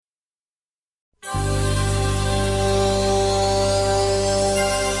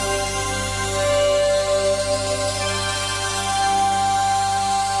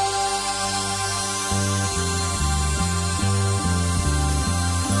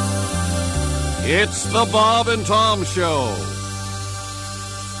It's the Bob and Tom Show.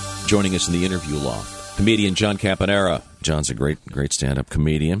 Joining us in the interview loft, comedian John Campanera. John's a great stand-up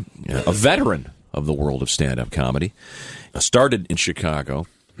comedian, a veteran of the world of stand-up comedy. Started in Chicago.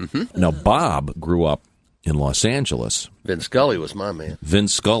 Mm-hmm. Now, Bob grew up in Los Angeles. Vin Scully was my man. Vin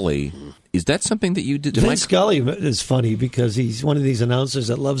Scully. Is that something that you did? Vin Scully is funny because he's one of these announcers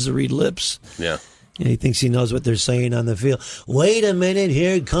that loves to read lips. Yeah. And he thinks he knows what they're saying on the field. Wait a minute,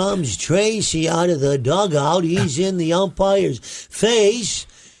 here comes Tracy out of the dugout. He's in the umpire's face.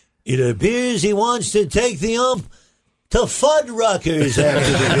 It appears he wants to take the ump to Fuddruckers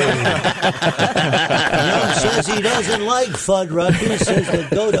after the game. Young says he doesn't like Fuddruckers, says to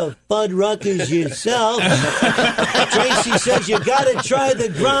go to Fuddruckers yourself. Tracy says you gotta try the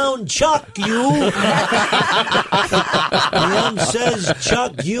ground chuck, you. Young says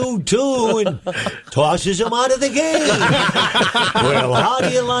chuck you too and tosses him out of the game. Well, how do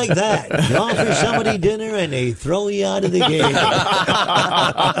you like that? You offer somebody dinner and they throw you out of the game.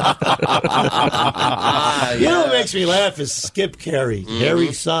 You know what makes me laugh is Skip Carey,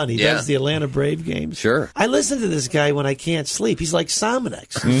 Harry's son. He does the Atlanta Brave games. Sure. I listen to this guy when I can't sleep. He's like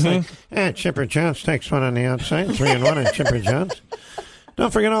Sominex. He's like, Chipper Jones takes one on the outside. 3-1 on Chipper Jones.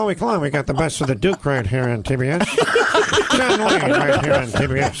 Don't forget all week long we got the best of the Duke right here on TBS. John Wayne right here on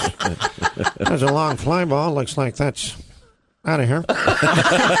TBS. There's a long fly ball. Looks like that's out of here.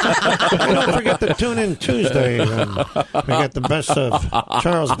 And don't forget to tune in Tuesday. We got the best of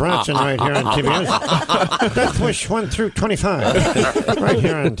Charles Bronson right here on TBS. Death Wish 1 through 25 right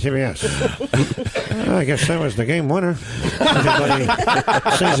here on TBS. I guess that was the game winner. Everybody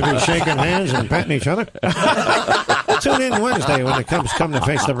seems to be shaking hands and patting each other. Tune in Wednesday when the Cubs come to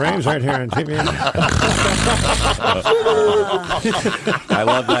face the Braves right here on TBS. I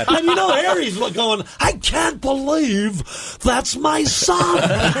love that. and you know Harry's going, I can't believe that's my son.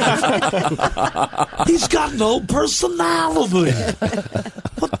 He's got no personality.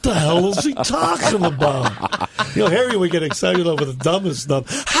 What the hell is he talking about? You know, Harry would get excited over the dumbest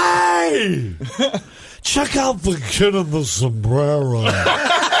stuff. Hey! Check out the kid in the sombrero.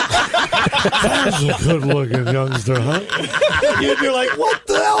 That's a good-looking youngster, huh? You're like, what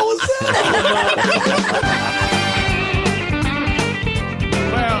the hell was that?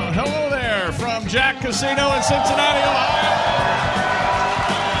 Well, hello there from Jack Casino in Cincinnati, Ohio.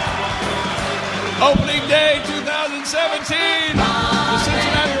 Opening day 2017. The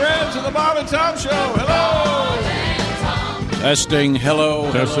Cincinnati Reds and the Bob and Tom Show. Hello. Testing.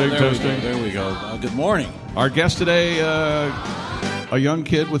 Hello. Testing. Hello. Testing. There we go. Good morning. Our guest today, a young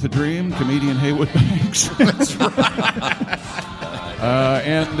kid with a dream, comedian Haywood Banks. That's right.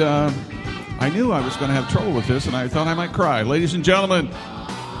 I knew I was going to have trouble with this, and I thought I might cry. Ladies and gentlemen,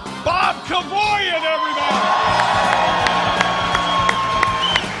 Bob Kevoian, everybody!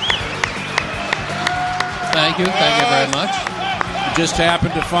 Thank you very much. You just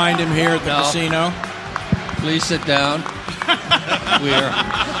happened to find him here at the casino. Please sit down.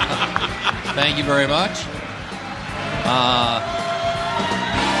 Thank you very much.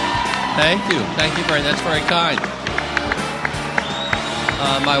 Thank you. That's very kind.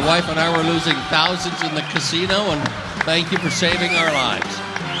 My wife and I were losing thousands in the casino, and thank you for saving our lives.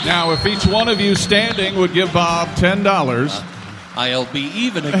 Now, if each one of you standing would give Bob $10, I'll be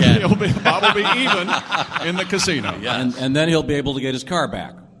even again. Bob will be even in the casino. Yes. And then he'll be able to get his car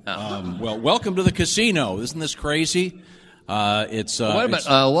back. Well, welcome to the casino. Isn't this crazy? Wait a minute.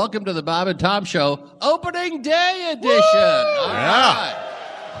 Welcome to the Bob and Tom Show Opening Day Edition. All right.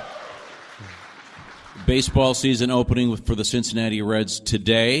 Baseball season opening for the Cincinnati Reds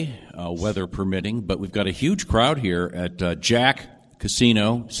today, weather permitting. But we've got a huge crowd here at Jack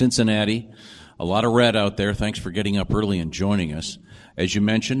Casino, Cincinnati. A lot of red out there. Thanks for getting up early and joining us. As you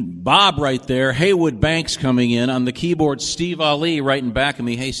mentioned, Bob right there, Haywood Banks coming in. On the keyboard, Steve Ali right in back of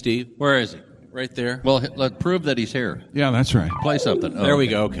me. Hey, Steve. Where is he? Right there. Well, let's prove that he's here. Yeah, that's right. Play something. There we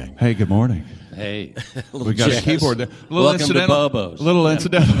go. Okay. Hey, good morning. Hey. We got a keyboard there. Welcome to Bobo's. Little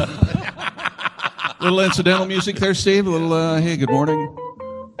incidental. Little incidental music there, Steve. A little, hey, good morning.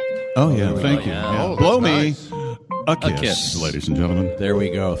 Oh, yeah, thank you. Yeah. Yeah. Blow me Nice. a kiss, kiss. ladies and gentlemen. There we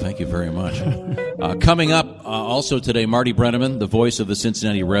go. Thank you very much. Coming up also today, Marty Brenneman, the voice of the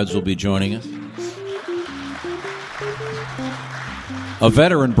Cincinnati Reds, will be joining us. A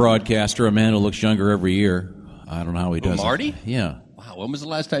veteran broadcaster, a man who looks younger every year. I don't know how he does Marty? it. Yeah. Wow, when was the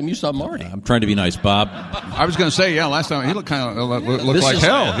last time you saw Marty? I'm trying to be nice, Bob. I was going to say, last time he looked kind of looked like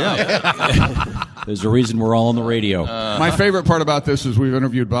hell. Yeah. There's a reason we're all on the radio. My favorite part about this is we've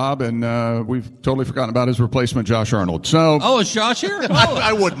interviewed Bob, and we've totally forgotten about his replacement, Josh Arnold. So, is Josh here?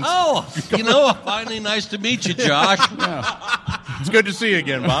 I wouldn't. Finally nice to meet you, Josh. It's good to see you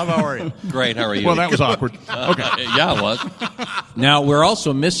again, Bob. How are you? Great. How are you? Well, that was awkward. Okay. Yeah, it was. Now, we're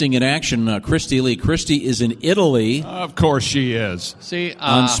also missing in action Christy Lee. Christy is in Italy Of course she is. See,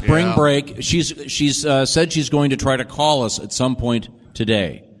 on spring yeah. break. She's said she's going to try to call us at some point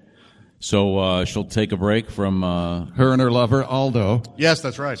today. So she'll take a break from... Her and her lover, Aldo. Yes,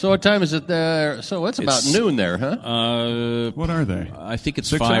 that's right. so what time is it there? So it's about noon there, huh? What are they? I think it's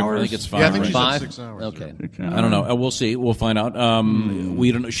 6 5. hours? I think it's 5. yeah, I think right? she Five? said 6 hours. Okay. I don't know. We'll see. We'll find out.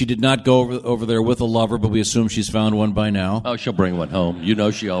 We don't. She did not go over there with a lover, but we assume she's found one by now. Oh, she'll bring one home. You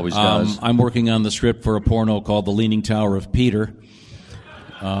know she always does. I'm working on the script for a porno called The Leaning Tower of Peter.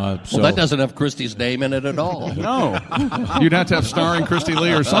 Well, that doesn't have Christy's name in it at all. No. You'd have to have starring Christy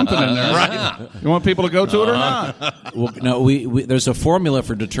Lee or something in there. Right. You want people to go to it or not? Well, no, we there's a formula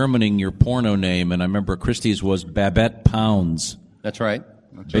for determining your porno name, and I remember Christie's was Babette Pounds, That's right.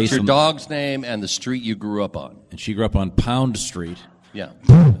 Based It's your on- dog's name and the street you grew up on. and she grew up on Pound Street. Yeah.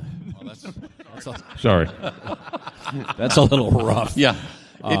 Sorry. That's a little rough. Yeah.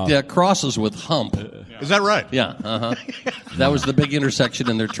 It crosses with Hump. Is that right? Yeah. Uh-huh. That was the big intersection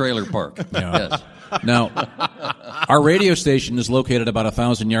in their trailer park. Yes. Now, our radio station is located about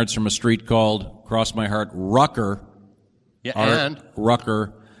 1,000 yards from a street called, cross my heart, Rucker. Yeah, and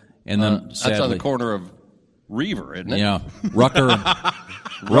Rucker, and then that's sadly, on the corner of Reaver, isn't it? yeah,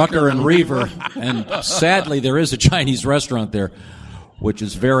 Rucker and Reaver, and sadly there is a Chinese restaurant there, which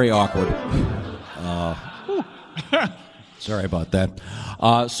is very awkward. Sorry about that.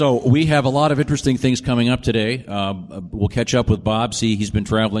 So we have a lot of interesting things coming up today. We'll catch up with Bob. See, he's been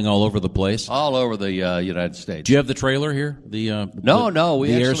traveling all over the place. All over the United States. Do you have the trailer here? No, the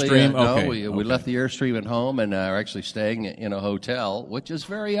we actually Airstream. no, Okay. we left the Airstream at home and are actually staying in a hotel, which is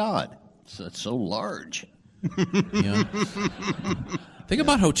very odd. It's so large. Yeah. Thing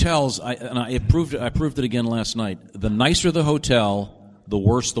about hotels, I proved it again last night. The nicer the hotel, the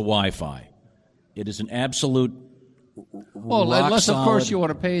worse the Wi-Fi. It is an absolute. Well, rock unless of course solid- you want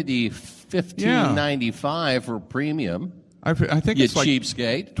to pay the $15.95 for premium. I think You it's like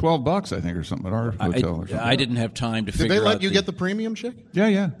cheapskate. $12, I think, or something at our hotel or something. I didn't have time to Did figure they out. let you get the premium chick?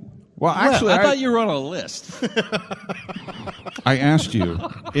 Yeah. Well, actually, I thought you were on a list. I asked you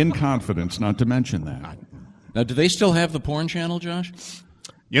in confidence not to mention that. Now, do they still have the porn channel, Josh?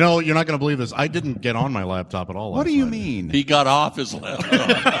 You know, you're not going to believe this. I didn't get on my laptop at all. What last do you night. mean? He got off his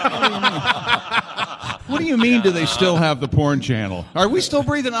laptop. What do you mean do they still have the porn channel? Are we still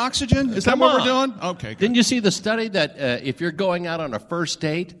breathing oxygen? Is that what we're doing? Okay, good. Didn't you see the study that if you're going out on a first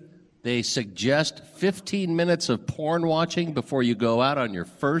date, they suggest 15 minutes of porn watching before you go out on your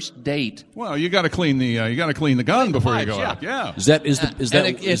first date? Well, you got to clean the gun before you go pipes, out. Yeah. Is that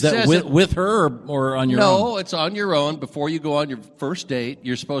with her or on your own? No, it's on your own. Before you go on your first date,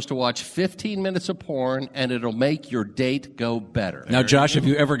 you're supposed to watch 15 minutes of porn, and it'll make your date go better. Now, Josh, have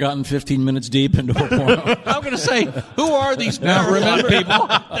you ever gotten 15 minutes deep into a porno? I'm going to say, who are these remember- people?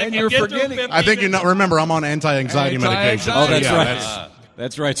 And you're forgetting. I think you know. Remember, I'm on anti-anxiety medication. Oh, that's Yeah, right.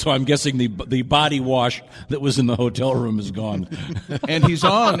 That's right. So I'm guessing the body wash that was in the hotel room is gone. And he's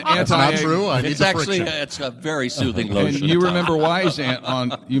on That's not true. I need It's the actually friction. it's a very soothing And lotion. you remember why he's on?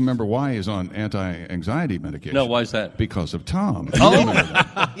 You remember why he's on anti-anxiety medication? No, why is that? Because of Tom. Oh. You remember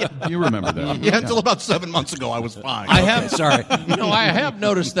that. You remember that? Yeah, until about 7 months ago, I was fine. I have Sorry. I have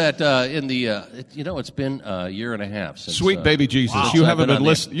noticed that in the it's been a year and a half since Sweet baby Jesus, wow. you I've haven't been been on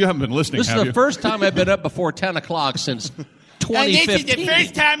listening. You haven't been listening, This is have the you? first time I've been up before 10 o'clock since 2015. This is the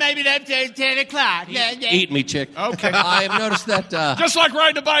first time I've been up till 10 o'clock. Eat me, chick. Okay. I have noticed that. Just like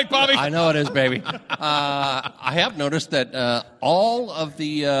riding a bike, Bobby. I know it is, baby. I have noticed that all of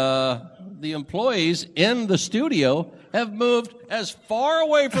the employees in the studio have moved as far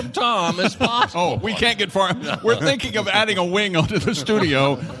away from Tom as possible. Oh, we can't get far. We're thinking of adding a wing onto the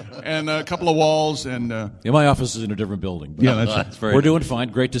studio and a couple of walls and. Yeah, my office is in a different building. But Yeah, that's very we're good. doing fine.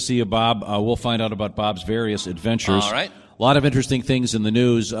 Great to see you, Bob. We'll find out about Bob's various adventures. All right. A lot of interesting things in the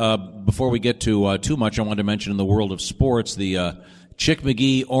news. Before we get to too much, I want to mention in the world of sports, the Chick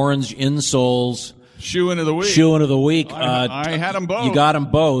McGee Orange Insoles Shoe into the week. Shoe of the week. I had them both. You got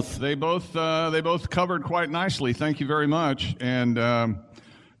them both. They both covered quite nicely. Thank you very much. And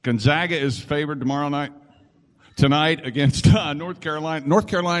Gonzaga is favored tonight against North Carolina. North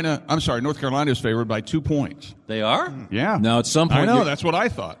Carolina is favored by 2 points. They are? Yeah. Now, at some point, I know. That's what I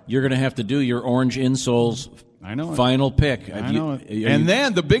thought. You're going to have to do your Orange Insoles I know it. final pick. I know it. And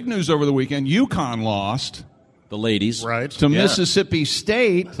then the big news over the weekend: UConn lost the ladies. Right. to Mississippi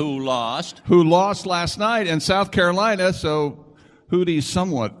State, Who lost? who lost last night, and South Carolina. So Hootie's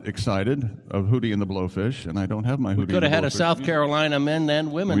somewhat excited of Hootie and the Blowfish, and I don't have my Hootie. Could and have the had a Blowfish. South Carolina men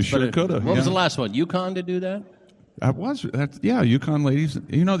and women's. We sure but could have, What was yeah. the last one? UConn to do that? Yukon ladies.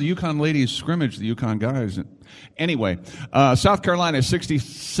 You know, the Yukon ladies scrimmage the Yukon guys. Anyway, South Carolina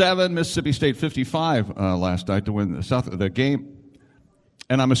 67, Mississippi State 55 last night to win the game.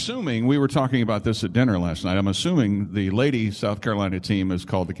 And I'm assuming, we were talking about this at dinner last night, I'm assuming the lady South Carolina team is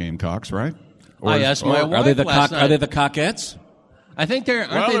called the Gamecocks, right? I asked my wife Are they the last night. Are they the Cockettes? I think they're.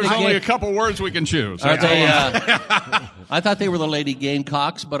 There's only a couple words we can choose. Are they? I thought they were the Lady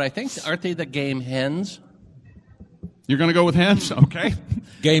Gamecocks, but I think aren't they the Game Hens? You're going to go with hens? Okay.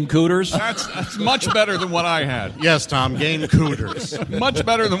 Game Cooters? That's much better than what I had. Yes, Tom, game cooters. Much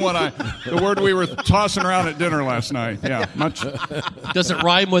better than the word we were tossing around at dinner last night. Yeah, much. Does it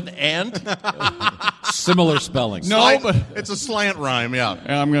rhyme with ant? Similar spellings. No, but it's a slant rhyme, yeah.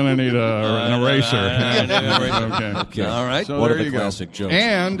 I'm going to need an eraser. Okay. All right. So What there are the you classic go. jokes?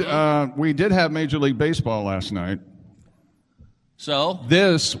 And we did have Major League Baseball last night. So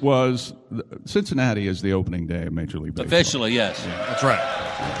This was Cincinnati is the opening day of Major League Baseball. officially, yes. That's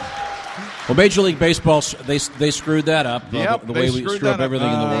right. Well, Major League Baseball, they screwed that up. Yep, the they way we screwed screw up that up.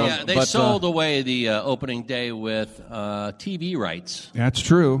 everything in the world. Yeah, they But, sold away the opening day with TV rights. That's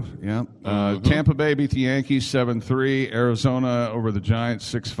true. Yeah. Tampa Bay beat the Yankees 7-3. Arizona over the Giants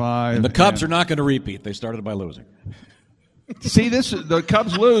 6-5. And the Cubs are not going to repeat. They started by losing. See, the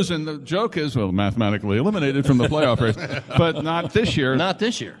Cubs lose, and the joke is, well, mathematically eliminated from the playoff race, but not this year. Not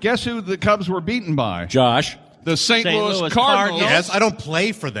this year. Guess who the Cubs were beaten by? Josh. The St. Louis Louis Cardinals. Yes, I don't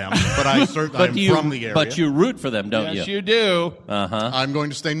play for them, but I'm from the area. But you root for them, don't Yes, you? you do. I'm going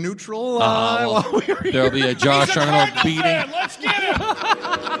to stay neutral Well, while we're here. there'll be a Josh Arnold beating. Let's get him.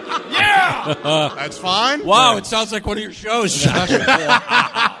 Yeah. That's fine. Wow, it sounds like one of your shows, Josh.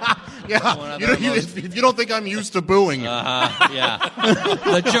 Yeah. If you don't think I'm used to booing, Yeah.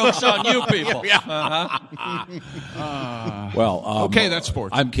 The joke's on you people. Well, Okay, that's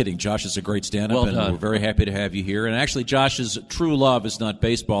sports. I'm kidding. Josh is a great stand-up, Well and done. we're very happy to have you here. And actually, Josh's true love is not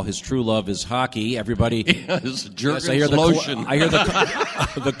baseball. His true love is hockey. Everybody, It's Jergens I hear lotion. I hear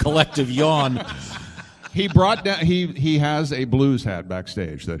the collective yawn. He brought down. He has a Blues hat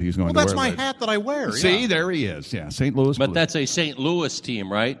backstage that he's going well, to wear. that's my later. hat that I wear. See, yeah. there he is. Yeah, St. Louis. But Blues. that's a St. Louis team,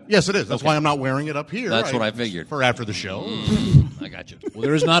 right? Yes, it is. That's why I'm not wearing it up here. That's what I figured. For after the show. I got you. Well,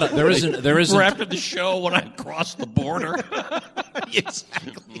 there isn't. For after the show when I crossed the border.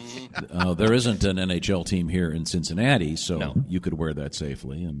 Exactly. There isn't an NHL team here in Cincinnati, so No. you could wear that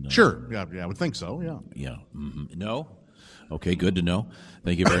safely. And Sure. Yeah, I would think so, yeah. yeah. No. Okay, good to know.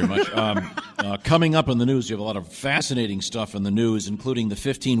 Thank you very much. Coming up in the news, you have a lot of fascinating stuff in the news, including the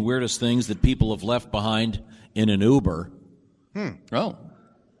 15 weirdest things that people have left behind in an Uber. Oh.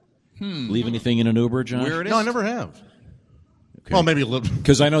 Leave anything in an Uber, John? No, I never have. Okay. Well, maybe a little.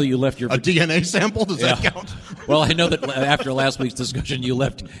 Because I know that you left your A DNA sample? Does that count? Well, I know that after last week's discussion, you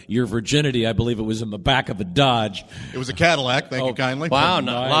left your virginity. I believe it was in the back of a Dodge. It was a Cadillac. Thank you kindly. Wow, a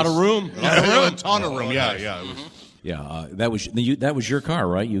lot of room. A ton of room. Yeah, yeah. It was, Yeah, that was your car,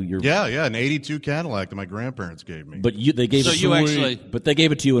 right? yeah, an 82 Cadillac that my grandparents gave me. But they gave So it. you actually- But they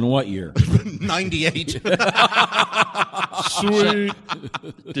gave it to you in what year? 98. Sweet.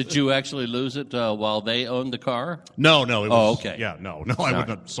 Did you actually lose it while they owned the car? No, it was. Oh, okay. Yeah, no, I would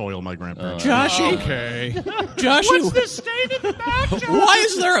not soil my grandparents. Joshy, Okay. Joshy, What's the state of the back, Josh? why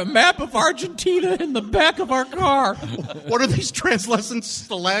is there a map of Argentina in the back of our car? What are these translucent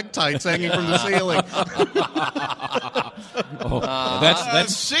stalactites hanging from the ceiling?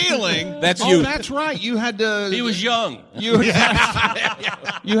 That's Ceiling. That's oh, you. That's right. You had to. He was young. You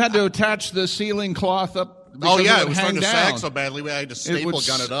had to attach the ceiling cloth up. Oh, because yeah, would it was hang starting to down. sag so badly, I had to It staple would,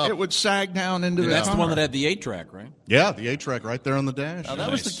 gun it up. It would sag down into the That's the car. one that had the 8-track, right? Yeah, the 8-track right there on the dash. Now,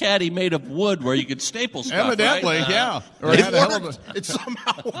 that was the caddy made of wood where you could staple stuff. Evidently, right? yeah. Or it had a hell of worked. a, It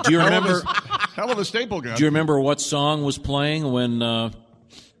somehow worked. Do you remember? hell of a staple gun. Do you remember what song was playing when? No,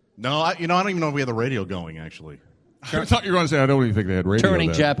 I don't even know if we had the radio going, actually. I thought you were going to say I don't even think they had radio. Turning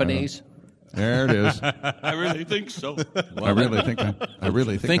then. Japanese. There it is. I really think so. I really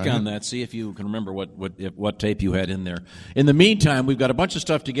think. Think on that. See if you can remember what tape you had in there. In the meantime, we've got a bunch of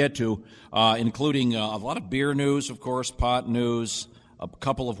stuff to get to, including a lot of beer news, of course, pot news, a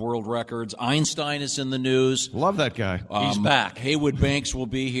couple of world records. Einstein is in the news. Love that guy. He's back. Haywood Banks will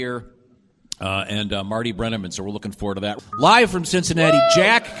be here. And Marty Brenneman, so we're looking forward to that. Live from Cincinnati,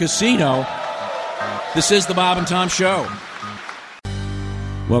 Jack Casino. This is the Bob and Tom Show.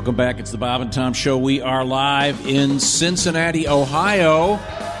 Welcome back. It's the Bob and Tom Show. We are live in Cincinnati, Ohio.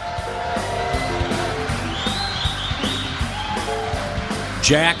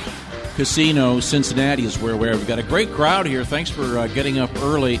 Jack Casino, Cincinnati is where we're. We've got a great crowd here. Thanks for getting up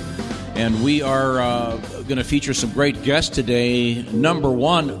early And we are going to feature some great guests today. Number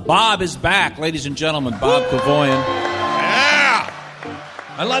one, Bob is back. Ladies and gentlemen, Bob Kevoian. Yeah!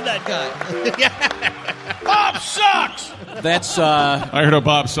 I love that guy. Bob sucks! That's I heard a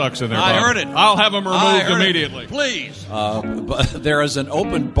Bob sucks in there. I Bob. heard it. I'll have him removed immediately. Please. but there is an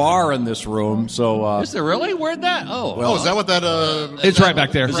open bar in this room, so Is there really? Where'd that? Oh, is that what that? It's right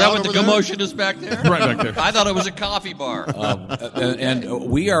back there. Is that what the commotion is back there? Right back there. I thought it was a coffee bar. and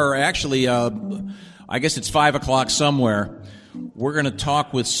we are actually, I guess it's 5 o'clock somewhere. We're going to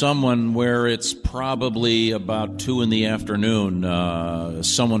talk with someone where it's probably about 2 in the afternoon.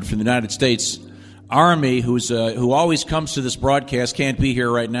 Someone from the United States Army who always comes to this broadcast, can't be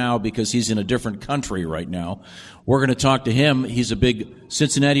here right now because he's in a different country right now. We're going to talk to him. He's a big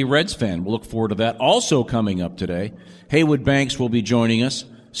Cincinnati Reds fan. We'll look forward to that. Also coming up today, Haywood Banks will be joining us.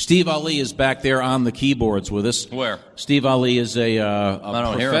 Steve Ali is back there on the keyboards with us. Where? Steve Ali is a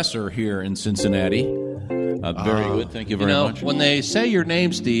professor here in Cincinnati. Very good. Thank you very much. When they say your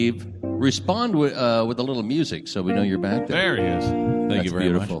name, Steve, respond with a little music so we know you're back there. There he is. Thank you very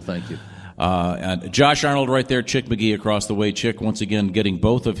beautiful. much. Thank you. And Josh Arnold right there, Chick McGee across the way. Chick, once again, getting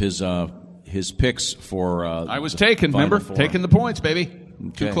both of his picks for I was taken, remember? Taking the points, baby.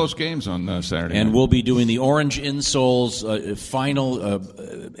 Okay. 2 close games on Saturday And night. we'll be doing the Orange Insoles final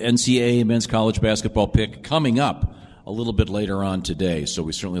NCAA men's college basketball pick coming up a little bit later on today. So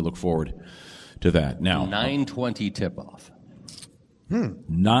we certainly look forward to that. Now, 9:20 tip-off.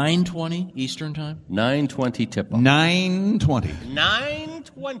 9:20 Eastern Time? 9:20 tip-off. 9:20.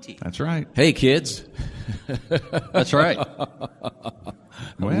 9:20. That's right. Hey, kids. That's right.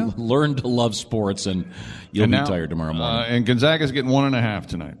 Well, learn to love sports, and you'll be tired tomorrow morning. And Gonzaga's getting 1.5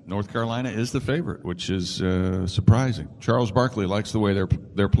 tonight. North Carolina is the favorite, which is surprising. Charles Barkley likes the way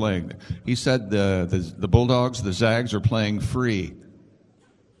they're playing. He said the Bulldogs, the Zags, are playing free.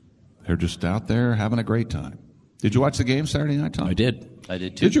 They're just out there having a great time. Did you watch the game Saturday night, Tom? I did. I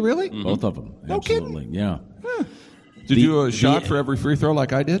did too. Did you really? Both of them. No Absolutely. kidding? Yeah. Did you do a shot for every free throw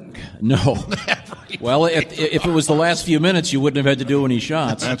like I did? No. Well, if it was the last few minutes, you wouldn't have had to do any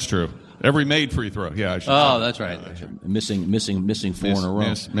shots. That's true. Every made free throw. Yeah, I should. Oh, that's right. Missing 4 in a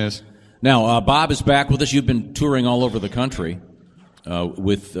row. Miss. Now, Bob is back with us. You've been touring all over the country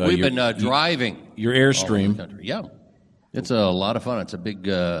with We've been driving your all over Airstream. the country. Yeah. It's a lot of fun. It's a big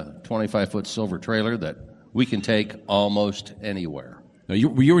 25-foot silver trailer that we can take almost anywhere. Now, you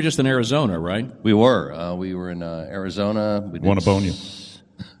were just in Arizona, right? We were. We were in Arizona. We did Want to bone you?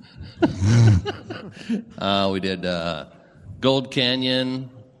 We did Gold Canyon,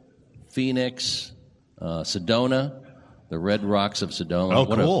 Phoenix, Sedona, the Red Rocks of Sedona. Oh,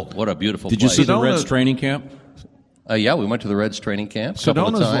 cool. What a beautiful Did you place. see the Sedona- Reds training camp? Yeah, we went to the Reds training camp a couple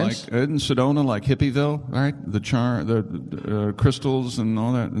of times. Isn't Sedona like Hippieville, right? The crystals and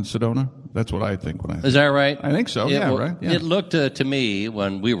all that in Sedona. That's what I think when I. Is that right? I think so. Right. Yeah. It looked to me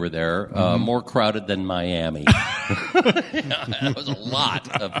when we were there more crowded than Miami. There was a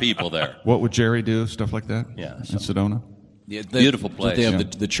lot of people there. What would Jerry do? Stuff like that. Yeah, in Sedona. Yeah, Beautiful place. They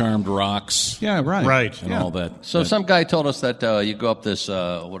have the charmed rocks. Yeah, right. Right. And all that. So some guy told us that you go up this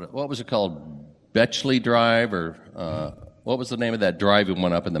what was it called, Betchley Drive, or what was the name of that drive we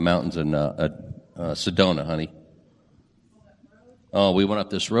went up in the mountains in Sedona, honey? Oh, we went up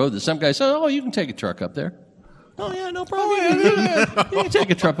this road. Some guy said, "Oh, you can take a truck up there." Oh yeah, no problem. You can take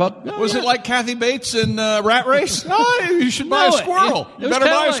a truck up. Oh, Was yeah. it like Kathy Bates in Rat Race? Oh, you should buy a squirrel. It You was better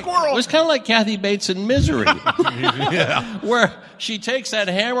kinda buy a like- squirrel. It was kind of like Kathy Bates in Misery, where she takes that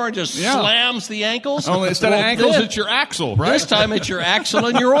hammer and just slams the ankles. Only instead of ankles, it's your axle, right? This time it's your axle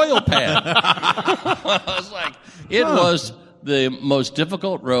and your oil pan. I was like, it was the most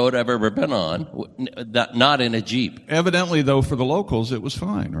difficult road I've ever been on, not in a Jeep. Evidently, though, for the locals, it was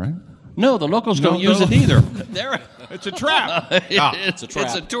fine, right? No, the locals don't No, use it either. It's a trap. It's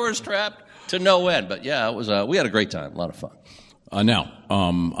a tourist trap to no end. But yeah, it was. We had a great time, a lot of fun. Now,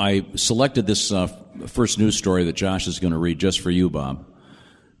 I selected this first news story that Josh is going to read just for you, Bob,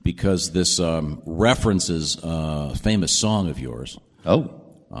 because this references a famous song of yours. Oh.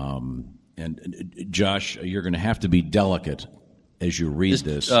 And Josh, you're going to have to be delicate as you read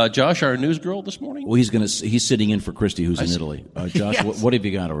this. Josh, our news girl this morning? Well, he's sitting in for Christy, who's in Italy. Josh, Yes. what have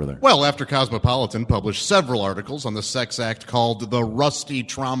you got over there? Well, after Cosmopolitan published several articles on the sex act called the Rusty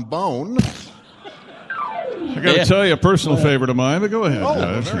Trombone. I got to tell you, a personal favorite of mine, but go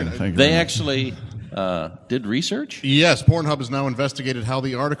ahead. very nice. Thank you They very much. actually did research? Yes, Pornhub has now investigated how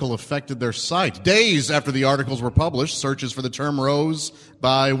the article affected their site. Days after the articles were published, searches for the term rose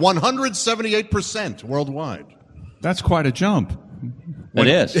by 178% worldwide. That's quite a jump. It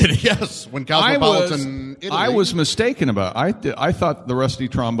is. Yes, when Cosmopolitan Italy. I was mistaken about. I thought the rusty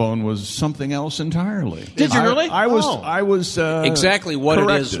trombone was something else entirely. Did you really? I was exactly what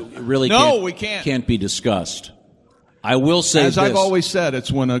corrected. it is. Really, we can't. Can't be discussed. I will say, as this. I've always said,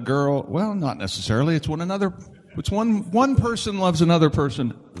 it's when a girl. Well, not necessarily. It's when one person loves another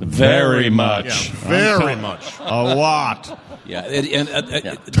person very much. Yeah, very much. A lot.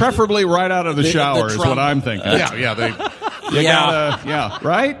 Yeah, Preferably right out of the shower is what I'm thinking. Right?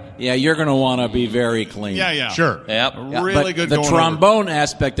 Yeah, you're going to want to be very clean. Yeah. Sure. Yep. Really good. The trombone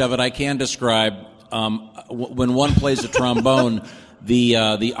aspect of it, I can describe. When one plays a trombone,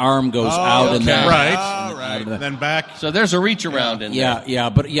 the arm goes out and then right, then back. So there's a reach around in there.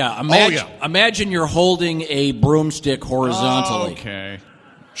 Imagine you're holding a broomstick horizontally. Okay.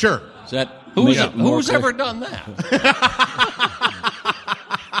 Sure. Is that Who's ever done that?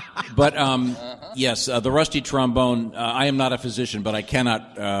 But yes, the rusty trombone. I am not a physician, but I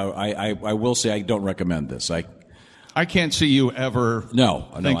cannot. I will say I don't recommend this. I can't see you ever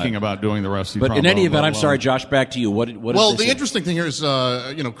thinking about doing the rusty trombone. But in any event, I'm sorry, Josh, back to you. What well, the interesting thing here is,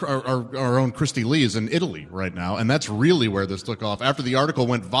 our own Christy Lee is in Italy right now, and that's really where this took off. After the article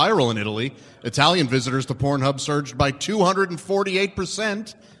went viral in Italy, Italian visitors to Pornhub surged by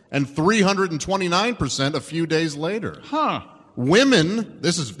 248% and 329% a few days later. Huh. Women,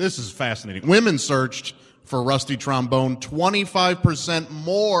 this is fascinating. Women searched for rusty trombone 25%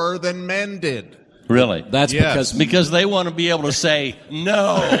 more than men did. Really? That's because they want to be able to say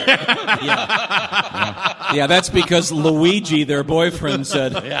no. Yeah, that's because Luigi, their boyfriend,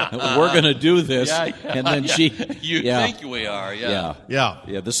 said, "We're going to do this," and then she. You think we are? Yeah.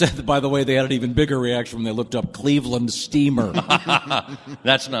 By the way, they had an even bigger reaction when they looked up Cleveland steamer.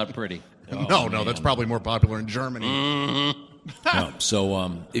 That's not pretty. No, that's probably more popular in Germany. Mm-hmm. No.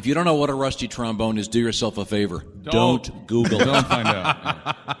 So, if you don't know what a rusty trombone is, do yourself a favor. Don't Google it. Don't find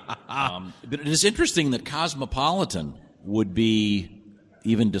out. But it is interesting that Cosmopolitan would be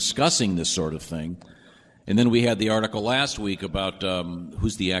even discussing this sort of thing. And then we had the article last week about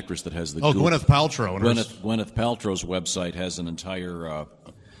who's the actress that has the Gwyneth Paltrow. Gwyneth Paltrow's website has an entire.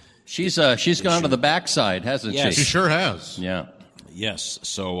 She's gone to the backside, hasn't she? She sure has. Yeah. Yes.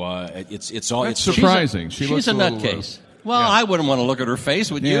 So it's all. That's it's surprising. She's a nutcase. Well, I wouldn't want to look at her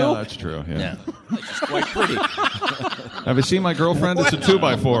face, would you? Yeah, that's true. Yeah. She's quite pretty. Have you seen my girlfriend? It's a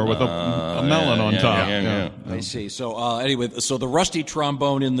 2x4 with a melon on top. I see. So anyway, the rusty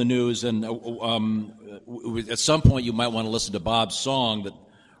trombone in the news, and at some point you might want to listen to Bob's song that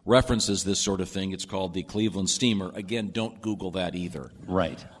references this sort of thing. It's called the Cleveland Steamer. Again, don't Google that either.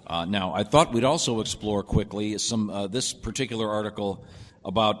 Right. Now, I thought we'd also explore quickly this particular article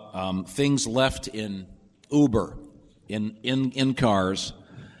about things left in Uber. In cars,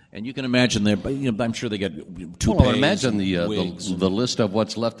 and you can imagine I'm sure they get toupees. Well, imagine the list of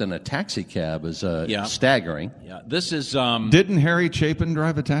what's left in a taxi cab is staggering. Yeah, this is. Didn't Harry Chapin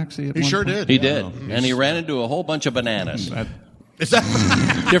drive a taxi? He sure did. He did, and he ran into a whole bunch of bananas. Is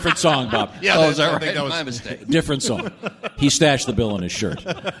that different song, Bob? Yeah, is that right? That was my mistake. Different song. He stashed the bill in his shirt.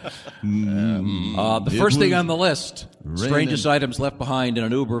 The first thing on the list: strangest items left behind in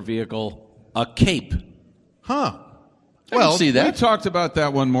an Uber vehicle. A cape. Huh. I can see that. We talked about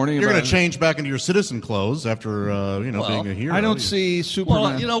that one morning. You're going to change back into your citizen clothes after being a hero. I don't see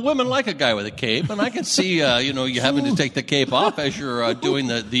Superman. Well, women like a guy with a cape, and I can see you having to take the cape off as you're doing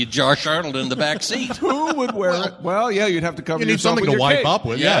the Josh Arnold in the back seat. Who would wear it? Well, yeah, you'd have to cover You need yourself something with to your wipe cape. up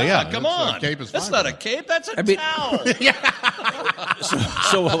with. Yeah, come on. A cape is That's fine. not a cape. That's a towel.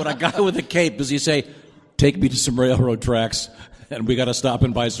 So when a guy with a cape, does he say, "Take me to some railroad tracks"? And we got to stop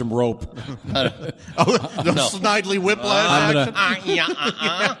and buy some rope. Snidely whiplash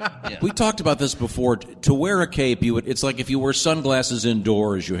action. We talked about this before. To wear a cape, it's like if you wear sunglasses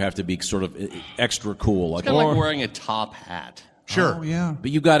indoors, you have to be sort of extra cool. It's kind of like wearing a top hat. Sure. Oh, yeah.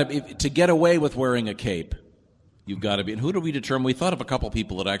 But you got to get away with wearing a cape. You've got to be. And who did we determine? We thought of a couple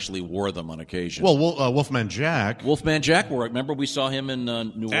people that actually wore them on occasion. Well, Wolfman Jack. Wolfman Jack wore it. Remember we saw him in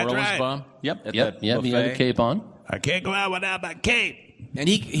New Orleans, right. Bob? Yep. He had a cape on. I can't go out without my cape. And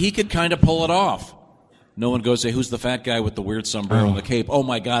he could kind of pull it off. No one goes, say, who's the fat guy with the weird sombrero and the cape? Oh,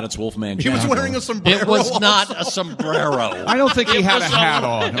 my God, it's Wolfman Jack. He was wearing a sombrero. It was not a sombrero. I don't think he had a hat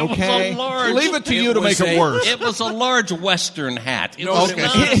on, okay? Leave it to you to make it worse. It was a large Western hat.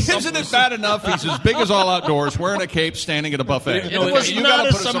 Isn't it bad enough he's as big as All Outdoors, wearing a cape, standing at a buffet? It was not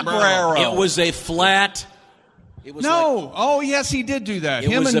a sombrero. It was a flat It was yes, he did do that.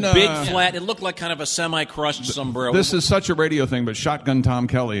 It was a big flat. It looked like kind of a semi-crushed sombrero. This is such a radio thing, but Shotgun Tom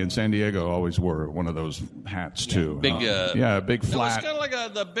Kelly in San Diego always wore one of those hats too. Big, big flat. It was kind of like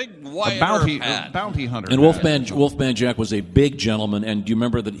the big white bounty hat. bounty hunter. And Wolfman Jack was a big gentleman, and do you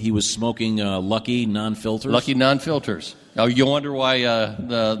remember that he was smoking Lucky non-filters? Lucky non-filters. Oh, you wonder why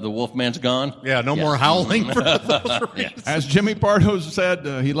the Wolfman's gone? Yeah, no more howling for those reasons. As Jimmy Pardo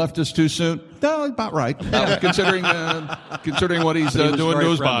said, he left us too soon. No, about right. Considering what he's doing to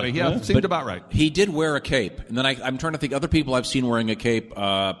his body. Yeah, seemed about right. He did wear a cape. And then I'm trying to think other people I've seen wearing a cape.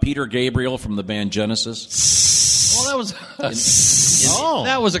 Peter Gabriel from the band Genesis. Well,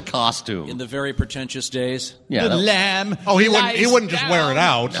 that was a costume. In the very pretentious days. Yeah, lamb. Oh, he wouldn't just wear it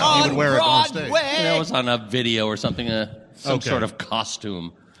out. He would wear it on stage. That was on a video or something, some sort of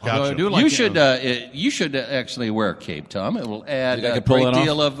costume. Gotcha. You should actually wear a cape, Tom. It will add a pull great it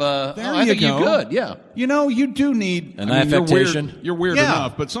deal of. I think you could. Yeah. You know, you do need an affectation. You're weird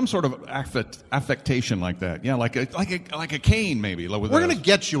enough, but some sort of affectation like that. Yeah, like a cane maybe. We're going to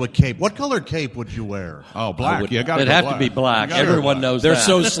get you a cape. What color cape would you wear? Oh, black. It'd have to be black. Everyone knows they're that.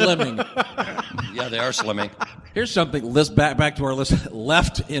 so slimming. Yeah, they are slimming. Here's something. Back to our list.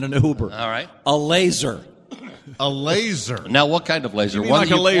 Left in an Uber. All right. A laser. A laser. Now, what kind of laser? You One like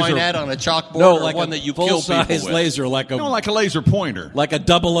that a you laser? point at on a chalkboard, No, or like one a that you kill people full-size with? laser, like a laser pointer. Like a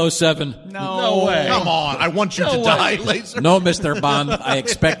 007. No way. Come on. I want you to die, laser. No, Mr. Bond, I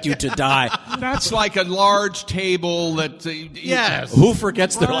expect you to die. That's like a large table that. Yes. Who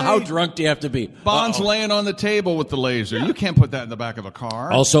forgets that? How drunk do you have to be? Bond's laying on the table with the laser. You can't put that in the back of a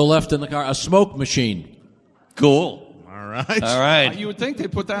car. Also left in the car, a smoke machine. Cool. All right. All right. You would think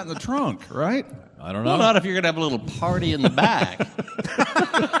they'd put that in the trunk, right? I don't know. Well, not if you're going to have a little party in the back.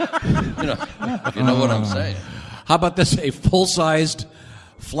 If you know what I'm saying. How about this? A full-sized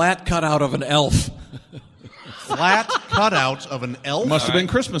flat cutout of an elf. Flat cutout of an elf? Must have been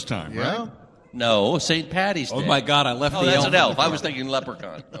Christmas time, Yeah. right? No, St. Patty's Day. Oh, my God, I left the that's elf. an elf. I was thinking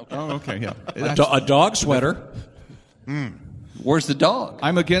leprechaun. Okay. Oh, okay, yeah. A dog sweater. Where's the dog?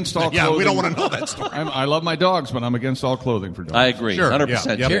 I'm against all clothing. Yeah, we don't want to know that story. I love my dogs, but I'm against all clothing for dogs. I agree. Sure,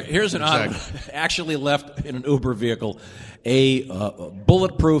 100%. yeah. Yep. Here's an odd one. Actually left in an Uber vehicle. A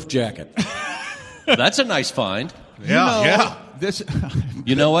bulletproof jacket. That's a nice find. Yeah. This,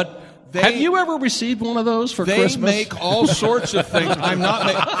 You know what? Have you ever received one of those for Christmas? They make all sorts of things.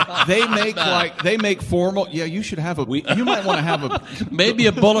 They make formal. Yeah, you should have a. You might want to have a. Maybe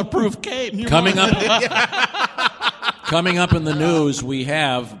a bulletproof cape. Coming up in the news, we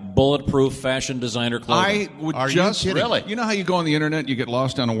have bulletproof fashion designer clothing. I would Are you just kidding? Really? You know how you go on the internet, you get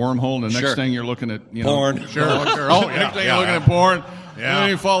lost down a wormhole, and the next Sure. thing you're looking at Porn. Sure. Oh, next thing you're looking at porn. Yeah. And then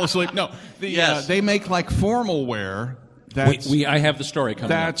you fall asleep. No, Yes. they make like formal wear. That's I have the story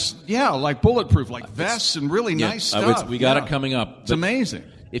coming up. Like bulletproof, like vests and really nice stuff. We got it coming up. It's amazing.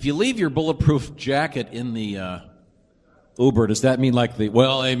 If you leave your bulletproof jacket in the Uber, does that mean like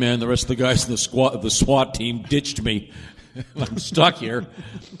hey man, the rest of the guys in the SWAT team ditched me. I'm stuck here.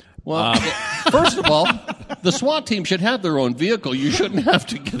 Well, first of all, the SWAT team should have their own vehicle. You shouldn't have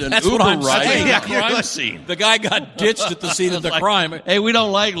to get an That's Uber what I'm ride saying. to the crime scene. The guy got ditched at the scene of the crime. Hey, we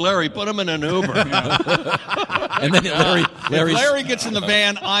don't like Larry. Put him in an Uber. And then If Larry gets in the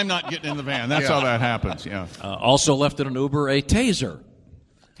van, I'm not getting in the van. That's how that happens. Yeah. also left in an Uber a taser.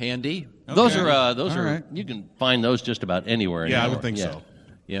 Handy. Those are All right. you can find those just about anywhere. Yeah, I anymore. would think so.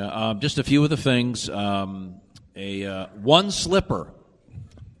 Yeah, just a few of the things. One slipper.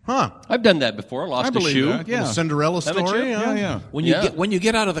 Huh. I've done that before. Lost I a believe shoe. that. Yeah. The Cinderella Haven't story? you? Yeah. When you Yeah. when you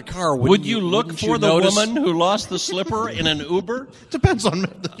get out of the car, Would you look wouldn't for you the notice- woman who lost the slipper in an Uber? Depends on,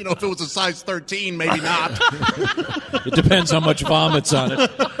 if it was a size 13, maybe not. It depends how much vomits on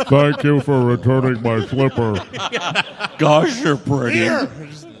it. Thank you for returning my slipper. Gosh, you're pretty. Here.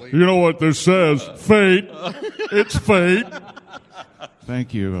 You know what this says? Fate. It's fate.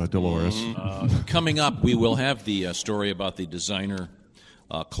 Thank you, Dolores. Coming up, we will have the story about the designer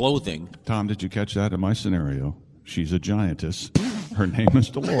clothing. Tom, did you catch that in my scenario? She's a giantess. Her name is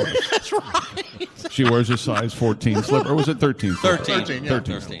Dolores. That's right. She wears a size 14 slipper. Or was it 13? 13.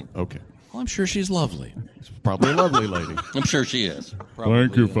 13. Okay. Well, I'm sure she's lovely. She's probably a lovely lady. I'm sure she is.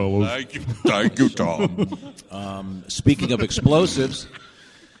 Thank you, fellows. Thank you, Tom. Speaking of explosives,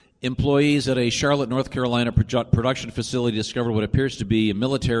 employees at a Charlotte, North Carolina production facility discovered what appears to be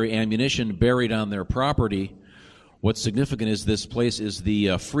military ammunition buried on their property. What's significant is this place is the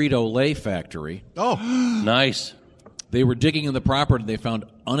Frito-Lay factory. Oh, Nice. They were digging in the property. They found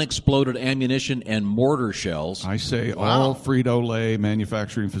unexploded ammunition and mortar shells. I say all Frito-Lay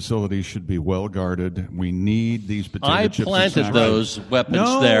manufacturing facilities should be well guarded. We need these potato chips. I planted those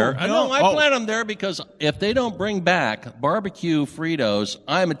weapons there. No, I planted them there because if they don't bring back barbecue Fritos,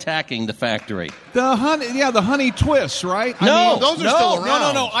 I'm attacking the factory. The honey twists, right? No, those are still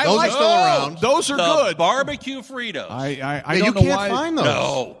around. No. Those are still around. Those are good. Barbecue Fritos. I you don't know can't why. find those.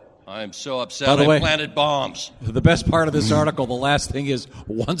 No. I'm so upset. By the way, I planted bombs. The best part of this article, the last thing is,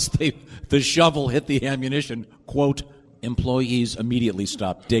 once the shovel hit the ammunition, quote, employees immediately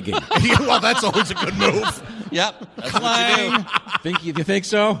stopped digging. Well, that's always a good move. Yep. That's what you do. You think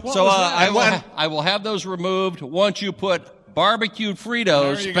so? So I will have those removed once you put barbecued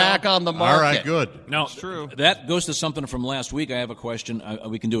Fritos back on the market. All right, good. No, it's true. That goes to something from last week. I have a question.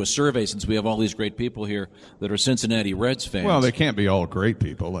 We can do a survey since we have all these great people here that are Cincinnati Reds fans. Well, they can't be all great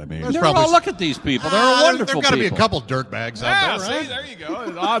people. I mean, Look at these people. They're wonderful There's got to be a people. couple dirtbags out there, right? See, there you go.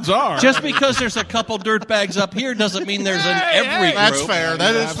 The odds are. Just because there's a couple dirtbags up here doesn't mean there's in every group. That's fair.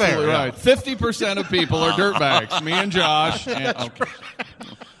 That is fair. Absolutely right. 50% of people are dirtbags. Me and Josh. Okay.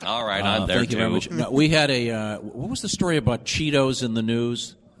 All right, I'm there thank too. you very much. No, we had what was the story about Cheetos in the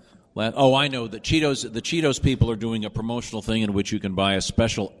news? Oh, I know. The Cheetos people are doing a promotional thing in which you can buy a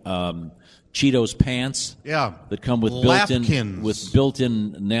special Cheetos pants. Yeah. That come with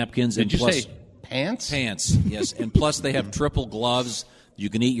built-in napkins. Did and you plus, say pants? Pants, yes. And plus they have triple gloves. You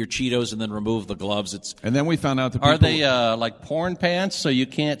can eat your Cheetos and then remove the gloves. And then we found out that people... Are they like porn pants so you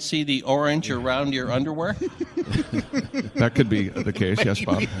can't see the orange around your underwear? That could be the case, yes,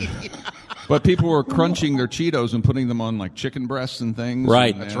 Bob. But people were crunching their Cheetos and putting them on like chicken breasts and things.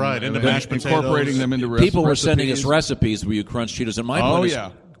 Right. And, That's right, into and mashed incorporating potatoes. them into People were recipes. sending us recipes where you crunch Cheetos. And my point is,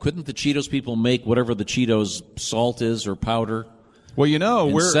 yeah. couldn't the Cheetos people make whatever the Cheetos salt is or powder? Well, you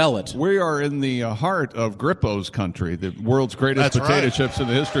know, sell it. we are in the heart of Grippo's country, the world's greatest That's potato right. chips in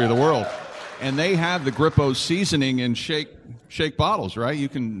the history of the world. And they have the Grippo seasoning in shake bottles, right? You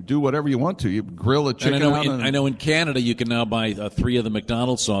can do whatever you want to. You grill a chicken And out. I know in Canada you can now buy 3 of the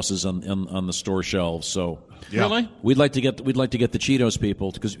McDonald's sauces on the store shelves. So Really? we'd like to get the Cheetos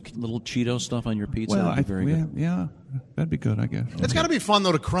people because little Cheeto stuff on your pizza. well, That'd be very good. yeah, that'd be good, I guess. It's got to be fun,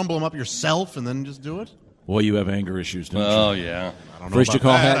 though, to crumble them up yourself and then just do it. Boy, you have anger issues, don't you? Oh, yeah. I don't know First, you about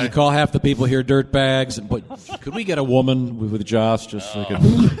call that. you call half the people here dirt bags. But could we get a woman with Josh just so we can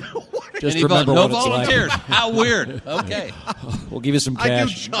just remember no what it's volunteers. like? How weird. Okay. We'll give you some I do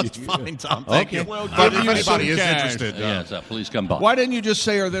cash. just fine, Tom. Thank you. Well, But give if you some anybody is cash. interested, Yes, please come by. Why didn't you just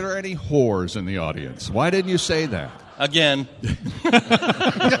say, are there any whores in the audience? Why didn't you say that? Again.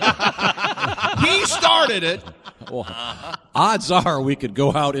 He started it. Well, odds are we could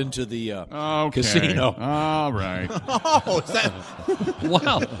go out into the Okay. casino. All right. Oh, is that,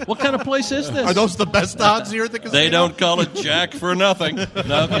 Wow. What kind of place is this? are those the best odds here at the casino? They don't call it Jack for nothing.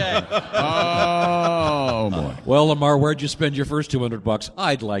 Okay. Oh, boy. Well, Lamar, where'd you spend your first $200?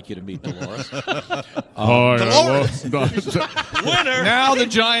 I'd like you to meet Dolores. Winner. Now the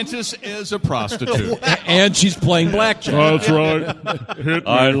giantess is a prostitute. And she's playing blackjack. That's right. Hit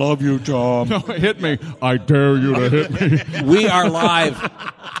me. I love you, Tom. No, hit me. I dare you to hit me. We are live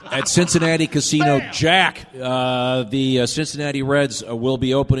at Cincinnati Casino. Jack, the Cincinnati Reds will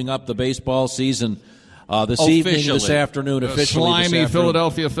be opening up the baseball season this evening, this afternoon, officially. Slimy this afternoon.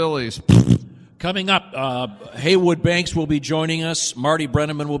 Philadelphia Phillies. Coming up, Haywood Banks will be joining us. Marty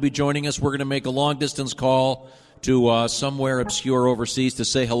Brenneman will be joining us. We're going to make a long-distance call to somewhere obscure overseas to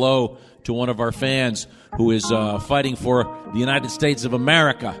say hello to one of our fans who is fighting for the United States of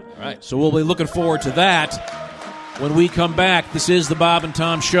America. All right. So we'll be looking forward to that when we come back. This is the Bob and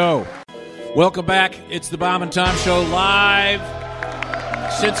Tom Show. Welcome back. It's the Bob and Tom Show live.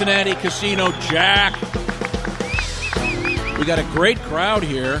 Cincinnati Casino. Jack. We got a great crowd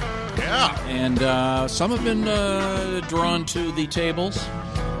here. Yeah. And some have been drawn to the tables.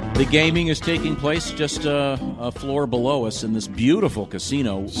 The gaming is taking place just a floor below us in this beautiful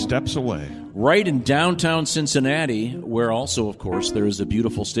casino. Steps away. Right in downtown Cincinnati, where also, of course, there is a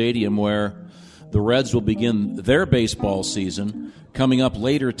beautiful stadium where the Reds will begin their baseball season coming up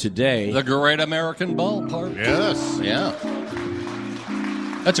later today. The Great American Ballpark. Yes. Yeah.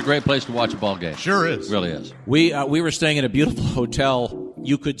 That's a great place to watch a ball game. Sure is. Really is. We were staying at a beautiful hotel.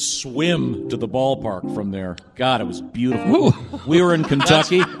 You could swim to the ballpark from there. God, it was beautiful. We were in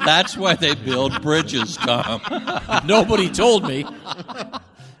Kentucky. That's why they build bridges, Tom. Nobody told me.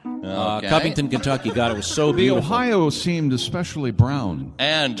 Okay. Covington, Kentucky. God, it was so The beautiful. Ohio seemed especially brown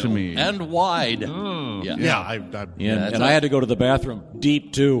And to me. and wide. Yeah, And I had to go to the bathroom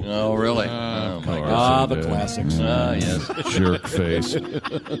deep, too. Oh, really? Oh, my Ah, the classics. Yes. Jerk face.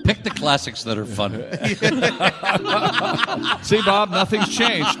 Pick the classics that are fun. See, Bob, nothing's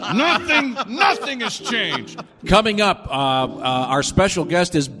changed. Nothing has changed. Coming up, our special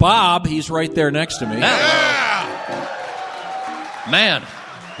guest is Bob. He's right there next to me. Man,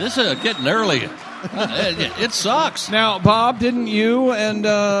 this is getting early. It sucks. Now, Bob, didn't you and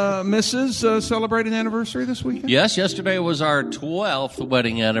Mrs. celebrate an anniversary this weekend? Yes, yesterday was our 12th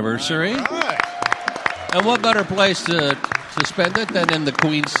wedding anniversary. And what better place to spend it than in the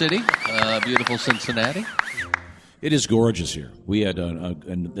Queen City, beautiful Cincinnati? It is gorgeous here. We had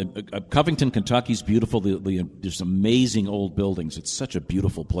Covington, Kentucky's beautiful. There's amazing old buildings. It's such a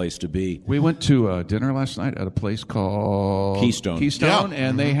beautiful place to be. We went to dinner last night at a place called Keystone.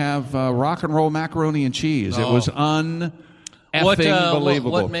 And they have rock and roll macaroni and cheese. It was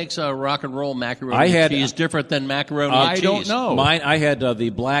unbelievable. What makes a rock and roll macaroni and cheese different than macaroni and cheese? I don't know. I had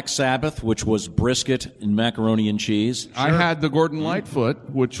the Black Sabbath, which was brisket and macaroni and cheese. Sure. I had the Gordon Lightfoot,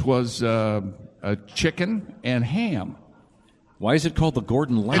 which was a chicken and ham. Why is it called the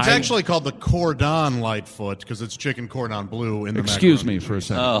Gordon Lightfoot? It's actually called the Cordon Lightfoot because it's chicken cordon bleu in the Excuse macaroni me for a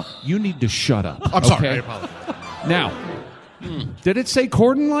second. Oh. You need to shut up. I'm sorry. I apologize. Now, did it say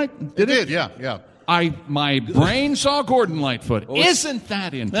Gordon Light? It did, yeah. My brain saw Gordon Lightfoot. Isn't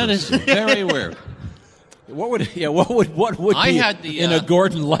that interesting? That is very weird. What would be in a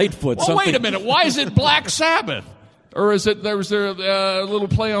Gordon Lightfoot? Well, wait a minute. Why is it Black Sabbath? Or is it was there a little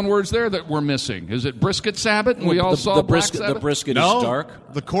play on words there that we're missing? Is it Brisket Sabbath? And we all saw the Black brisket. Sabbath? The brisket No, is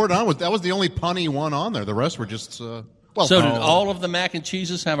dark. the cordon was the only punny one on there. The rest were just So did all of the mac and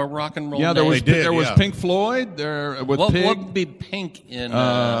cheeses have a rock and roll Yeah, name? there was Pink Floyd. There with What Pig. would be pink in...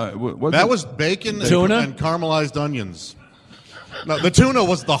 that was bacon Tuna? and caramelized onions. No, the tuna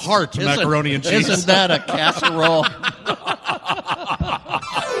was the heart macaroni and cheese. Isn't that a casserole?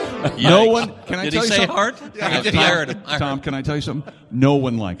 No one. Can I Did tell he you say something? heart? Yeah, I he did. heard him. Tom, can I tell you something? No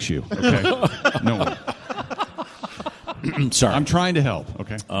one likes you. Okay. No one. Sorry. I'm trying to help.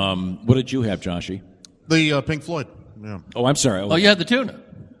 Okay. What did you have, Joshy? The Pink Floyd. Yeah. Oh, I'm sorry. Oh, you had the tuna.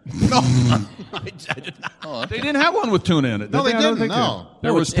 No, They didn't have one with tuna in it. No, they I don't didn't, think no.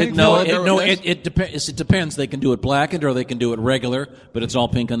 There was Pink no, Floyd. it depends. It depends. They can do it blackened or they can do it regular, but it's all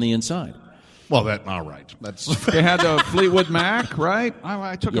pink on the inside. Well, all right. That's They had the Fleetwood Mac, right?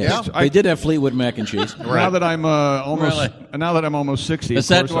 I took a picture. They did have Fleetwood mac and chease. Now that I'm almost 60, Is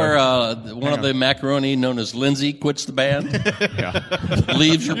of that course where I- one of the macaroni known as Lindsay quits the band?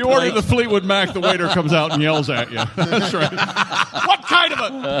 Leaves your you plate? order the Fleetwood Mac, the waiter comes out and yells at you. That's right. What kind of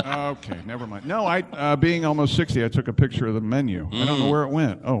a? Okay, never mind. No, being almost 60, I took a picture of the menu. I don't know where it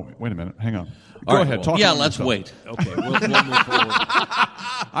went. Oh, wait a minute. Hang on. Go right, ahead. well, Talk Yeah, among let's yourself. wait. Okay, we'll move forward.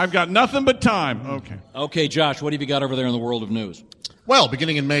 I've got nothing but time. Okay. Okay, Josh, what have you got over there in the world of news? Well,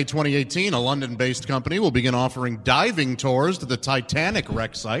 beginning in May 2018, a London-based company will begin offering diving tours to the Titanic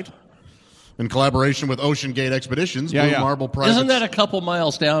wreck site. In collaboration with Ocean Gate Expeditions, Blue Marble Private... Isn't that a couple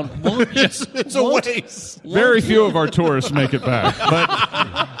miles down? it's a ways. Very few of our tourists make it back,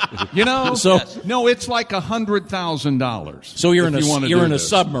 but no, it's like $100,000. So you're in a this.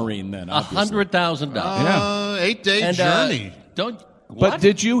 submarine then. obviously. $100,000. Yeah. 8-day journey. Don't. But What?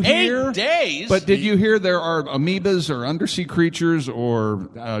 did you hear? 8 days. But did you hear there are amoebas or undersea creatures or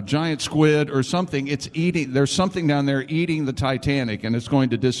giant squid or something? It's eating. There's something down there eating the Titanic, and it's going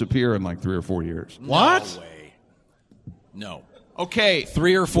to disappear in like 3 or 4 years. What? No way. No. Okay,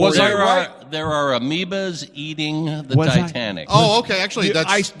 3 or 4 Was I years. right? There are amoebas eating the Was I- Titanic. Oh, okay. Actually,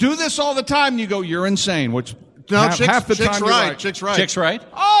 that's... I do this all the time. And you go, you're insane. Which no, half the Chick's time you're right. Chick's right. Chick's right.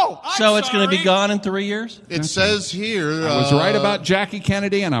 Oh, So it's going to be gone in 3 years? It says here... I was right about Jackie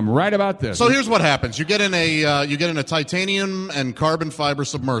Kennedy, and I'm right about this. So here's what happens: you get in a titanium and carbon fiber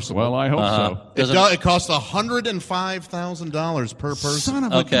submersible. Well, I hope so. It costs $105,000 per person. Son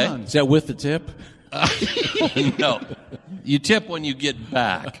of Okay. a gun. Is that with the tip? No. You tip when you get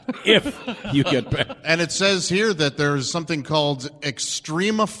back. If you get back. And it says here that there's something called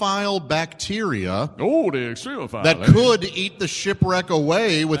extremophile bacteria Oh, the extremophile. that could eat the shipwreck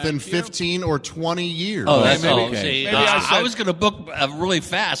away within 15 or 20 years. Oh, that's maybe- all. See, maybe I I said- was going to book really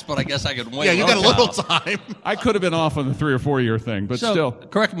fast, but I guess I could wait. yeah, you got a little while. time. I could have been off on the 3 or 4 year thing, but So, still.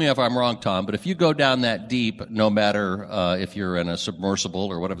 correct me if I'm wrong, Tom, but if you go down that deep, no matter if you're in a submersible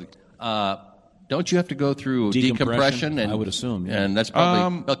or whatever, don't you have to go through Decompression? decompression? I would assume, yeah. And that's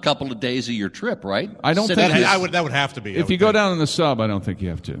probably a couple of days of your trip, right? I don't Sitting think in- That would have to be. If you go down in the sub, I don't think you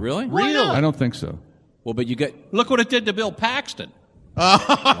have to. Really? Really? I don't think so. Well, but you get. Look what it did to Bill Paxton.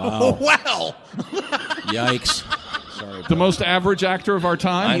 Wow. Well. Yikes. The most average actor of our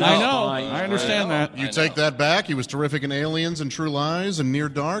time? I know. I understand that. You take that back. He was terrific in Aliens and True Lies and Near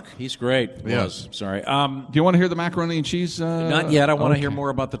Dark. He's great. Yes. Sorry. Do you want to hear the macaroni and cheese? Not yet. I want to hear more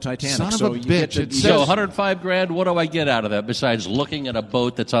about the Titanic. Son of so a you bitch. get to- It So says- $105,000. What do I get out of that besides looking at a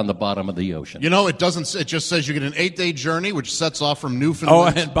boat that's on the bottom of the ocean? You know, it doesn't. It just says you get an 8-day journey, which sets off from Oh,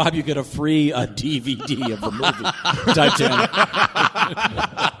 Newfoundland. and Bob, you get a free DVD of the movie Titanic.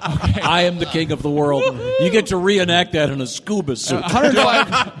 I am the king of the world. You get to reenact that in a scuba suit.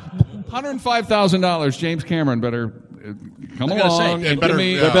 $105,000. James Cameron better come I gotta say, along it and better- give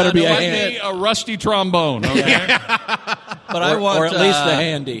me, there better be a give hand. me a rusty trombone. Okay? But I want, or at least the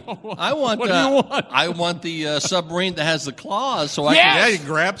handy. I want. What do you want? I want the submarine that has the claws, so I Yes! can. Yeah, you can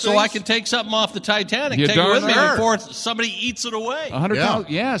grab So things. I can take something off the Titanic, You're take it with darn me right. before somebody eats it away. $100,000.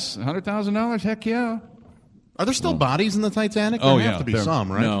 Yes, $100,000. Heck yeah. Are there still bodies in the Titanic? Oh, There yeah, have to be there- some,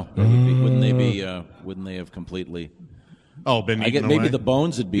 right? No, wouldn't they be? Wouldn't they have completely? Oh, been I eaten get maybe away? the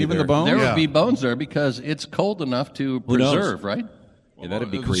bones would be Even there. the bones? There Yeah. would be bones there because it's cold enough to Who knows? preserve, right? Yeah,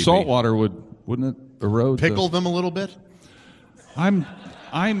 that'd be The creepy. salt water wouldn't it erode? Pickle them a little bit. I'm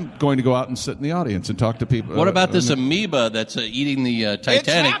going to go out and sit in the audience and talk to people. What about this amoeba that's eating the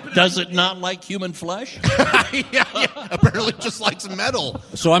Titanic? happening. Does it not like human flesh? yeah. Apparently, just likes metal.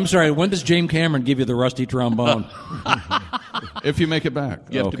 So I'm sorry. When does James Cameron give you the rusty trombone? If you make it back.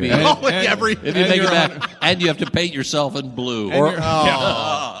 You have to Okay. be. Oh, every. If you make it back, and you have to paint yourself in blue.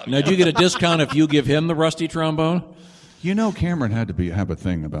 Now, do you get a discount if you give him the rusty trombone? You know, Cameron had to have a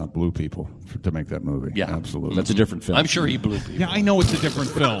thing about blue people to make that movie. Yeah. Absolutely. That's a different film. I'm sure he blew people. Yeah, I know it's a different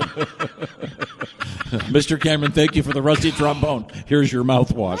film. Mr. Cameron, thank you for the rusty trombone. Here's your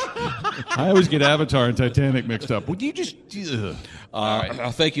mouthwash. I always get Avatar and Titanic mixed up. Would you just...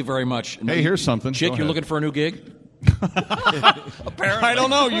 Thank you very much. Hey, here's something. Chick, Go you're ahead. looking for a new gig? I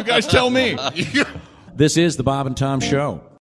don't know. You guys tell me. This is the Bob and Tom Show.